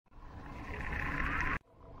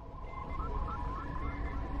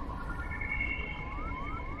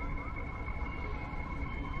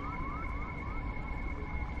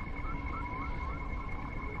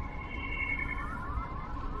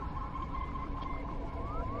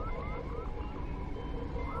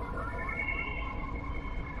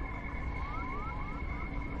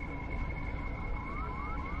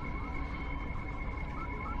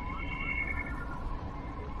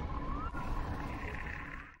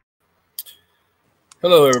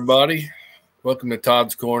Hello, everybody. Welcome to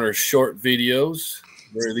Todd's Corner short videos,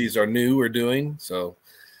 where these are new we're doing. So,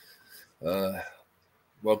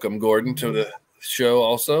 welcome Gordon to the show.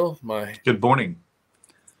 Also, my good morning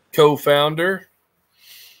co-founder.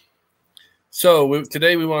 So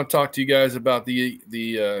today we want to talk to you guys about the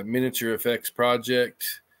miniature effects project,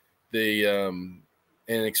 and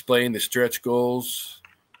explain the stretch goals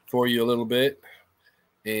for you a little bit.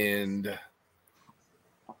 And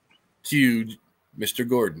cue Mr.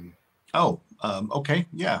 Gordon. Okay.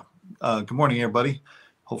 Yeah. Good morning, everybody.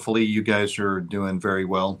 Hopefully you guys are doing very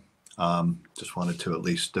well. Just wanted to at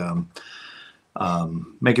least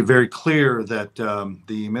make it very clear that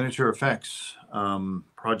the miniature effects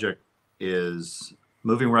project is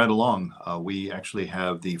moving right along. We actually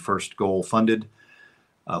have the first goal funded.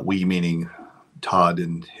 We meaning Todd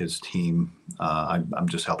and his team. I'm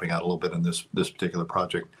just helping out a little bit in this particular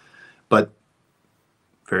project, but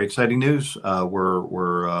very exciting news.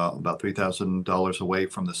 We're about $3,000 away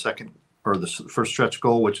from the second or the first stretch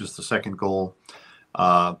goal, which is the second goal.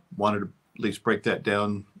 Wanted to at least break that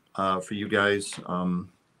down for you guys.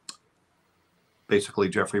 Basically,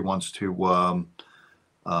 Jeffrey wants to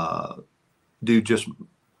do just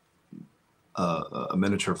a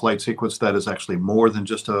miniature flight sequence that is actually more than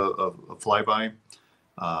just a flyby.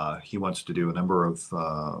 He wants to do a number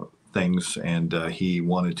of things, and he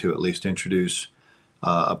wanted to at least introduce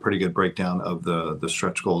a pretty good breakdown of the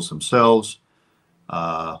stretch goals themselves.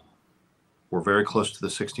 We're very close to the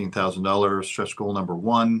 $16,000 stretch goal number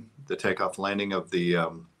one, the takeoff landing of the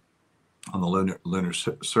on the lunar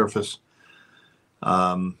surface.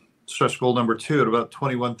 Stretch goal number two at about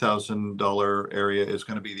 $21,000 area is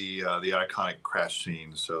going to be the iconic crash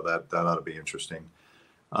scene, so that ought to be interesting.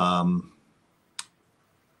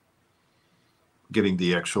 Getting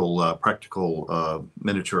the actual practical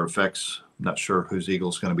miniature effects. Not sure whose eagle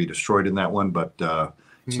is going to be destroyed in that one, but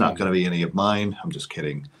it's not going to be any of mine. I'm just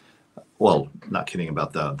kidding. Well, not kidding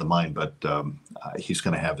about the mine, but he's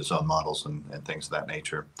going to have his own models and things of that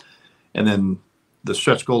nature. And then the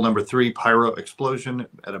stretch goal number three, pyro explosion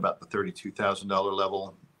at about the $32,000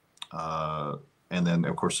 level. And then,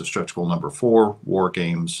 of course, the stretch goal number four, war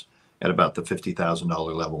games at about the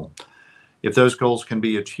 $50,000 level. If those goals can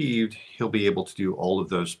be achieved, he'll be able to do all of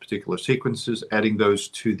those particular sequences, adding those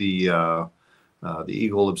to the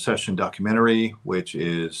Eagle Obsession documentary, which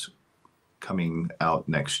is coming out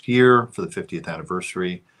next year for the 50th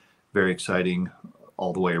anniversary. Very exciting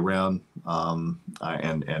all the way around,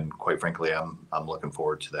 and quite frankly, I'm looking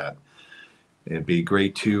forward to that. It'd be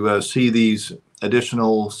great to see these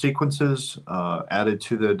additional sequences added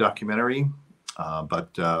to the documentary, but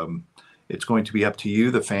it's going to be up to you,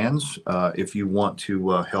 the fans, if you want to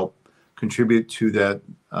help contribute to that,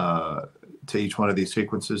 to each one of these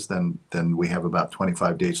sequences. Then we have about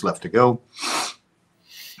 25 days left to go.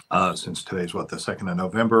 Since today's the 2nd of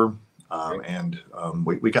November, and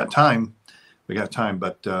we got time. We got time,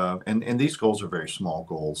 but and these goals are very small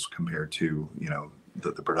goals compared to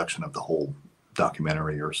the production of the whole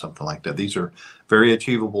documentary or something like that. These are very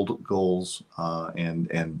achievable goals,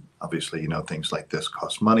 and obviously things like this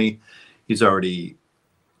cost money.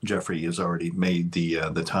 Jeffrey has already made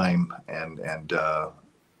the time and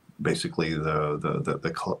basically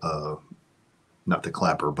the not the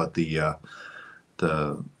clapper, but the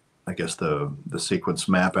I guess the sequence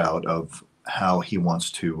map out of how he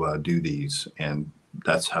wants to do these, and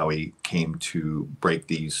that's how he came to break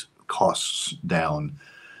these costs down.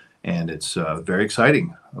 And it's very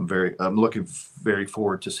exciting. I'm looking very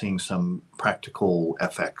forward to seeing some practical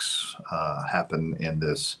FX happen in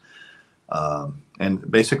this. And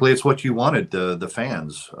basically, it's what you wanted, the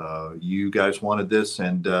fans. You guys wanted this,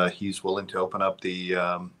 and he's willing to open up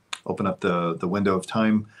the window of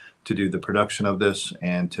time to do the production of this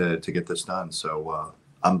and to get this done. So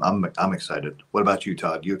I'm excited. What about you,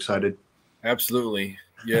 Todd? You excited? Absolutely,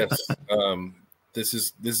 yes. This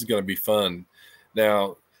is going to be fun.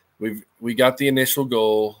 Now we got the initial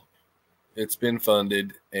goal. It's been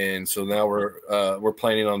funded, and so now we're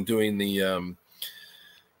planning on doing the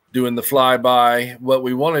flyby. What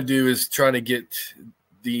we want to do is try to get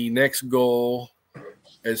the next goal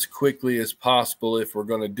as quickly as possible if we're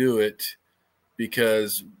going to do it,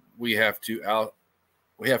 because we have to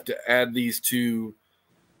add these to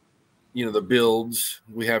the builds.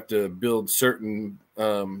 We have to build certain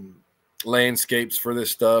landscapes for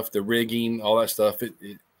this stuff, the rigging, all that stuff. It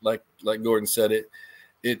like Gordon said,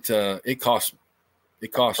 it costs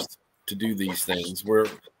to do these things. We're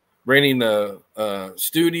renting a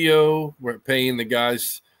studio. We're paying the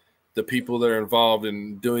guys, the people that are involved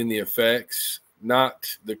in doing the effects,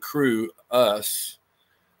 not the crew, us,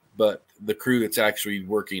 but the crew that's actually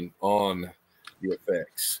working on the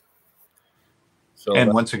effects. So,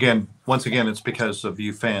 and once again, it's because of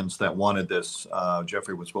you fans that wanted this.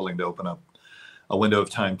 Jeffrey was willing to open up a window of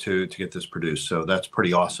time to get this produced. So that's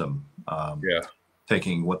pretty awesome. Yeah.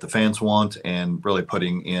 Taking what the fans want and really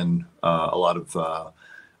putting in a lot of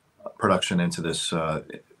production into this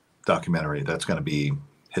documentary. That's going to be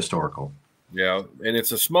historical. Yeah, and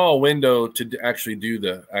it's a small window to actually do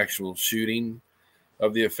the actual shooting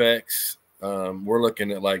of the effects. We're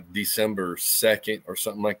looking at like December 2nd or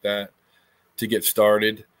something like that to get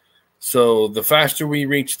started. So the faster we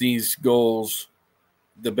reach these goals,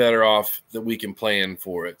 the better off that we can plan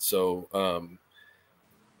for it. So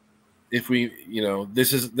if we,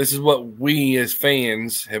 this is what we as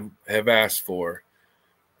fans have asked for.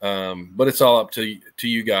 But it's all up to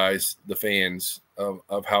you guys, the fans,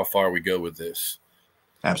 of how far we go with this.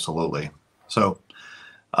 Absolutely. So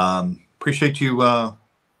appreciate you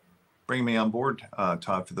bringing me on board,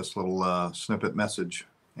 Todd, for this little snippet message.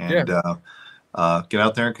 And get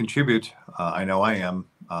out there and contribute. I know I am,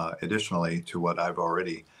 additionally to what I've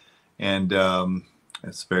already. And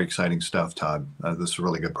it's very exciting stuff, Todd. This is a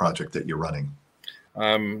really good project that you're running.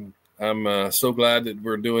 I'm so glad that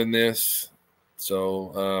we're doing this.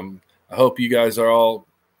 So I hope you guys are all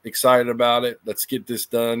excited about it. Let's get this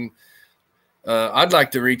done. I'd like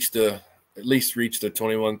to at least reach the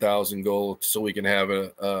 21,000 goal so we can have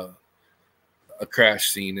a crash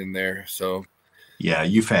scene in there. So yeah,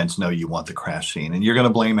 you fans know you want the crash scene, and you're going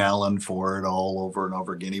to blame Alan for it all over and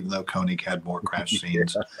over again, even though Koenig had more crash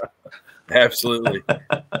scenes. Absolutely.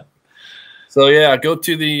 So yeah, go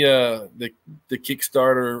to the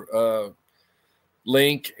Kickstarter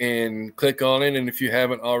link and click on it, and if you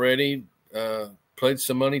haven't already, pledge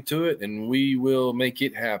some money to it, and we will make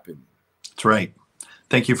it happen. That's right.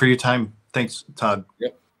 Thank you for your time. Thanks, Todd.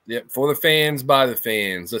 Yep. For the fans, by the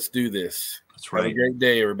fans. Let's do this. That's right. Have a great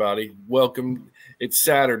day, everybody. Welcome. It's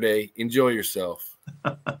Saturday. Enjoy yourself.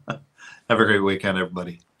 Have a great weekend,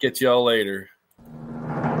 everybody. Catch y'all later.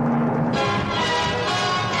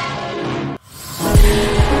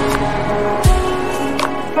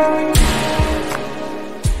 Bye.